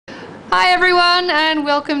Hi everyone, and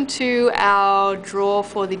welcome to our draw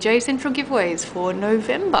for the J Central giveaways for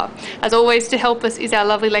November. As always, to help us is our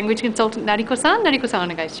lovely language consultant Nariko-san. Nariko-san,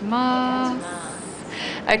 onegaishimasu.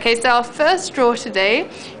 Okay, so our first draw today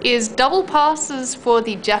is double passes for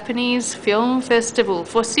the Japanese Film Festival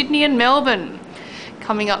for Sydney and Melbourne.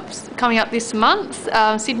 Coming up this month.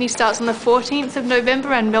 Sydney starts on the 14th of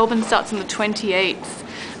November and Melbourne starts on the 28th.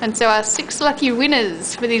 And so our 6 lucky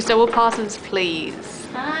winners for these double passes, please.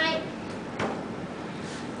 Hi.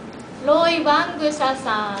 ロイ・バングサ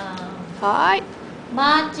さん、はい、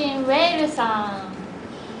マーチン・ウェイルさ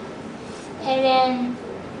ん、ヘレン・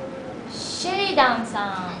シェリダン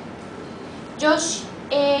さん、ジョシ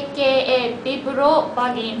ュ AKA ビブロ・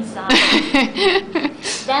バギンさん、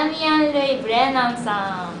ダミアン・ルイ・ブレナン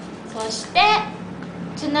さん、そして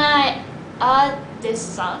Tonight アーティ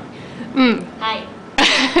スさん、はい。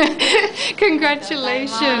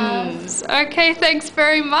Congratulations. Okay, thanks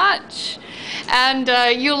very much. And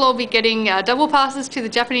you'll all be getting double passes to the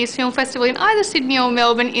Japanese Film Festival in either Sydney or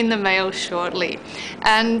Melbourne in the mail shortly.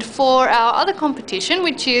 And for our other competition,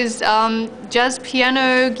 which is jazz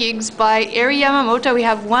piano gigs by Eri Yamamoto, we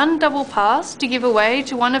have 1 double pass to give away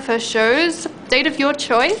to one of her shows, date of your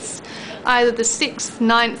choice, either the 6th,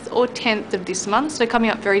 9th or 10th of this month, so coming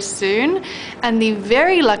up very soon. And the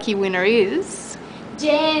very lucky winner is...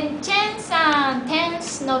 Jane Chen-san,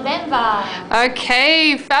 10th November.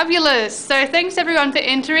 Okay, fabulous. So thanks everyone for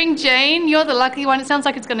entering. Jane, you're the lucky one. It sounds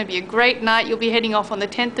like it's going to be a great night. You'll be heading off on the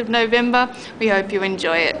 10th of November. We hope you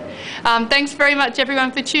enjoy it. Thanks very much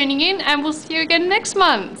everyone for tuning in, and we'll see you again next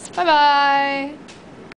month. Bye-bye.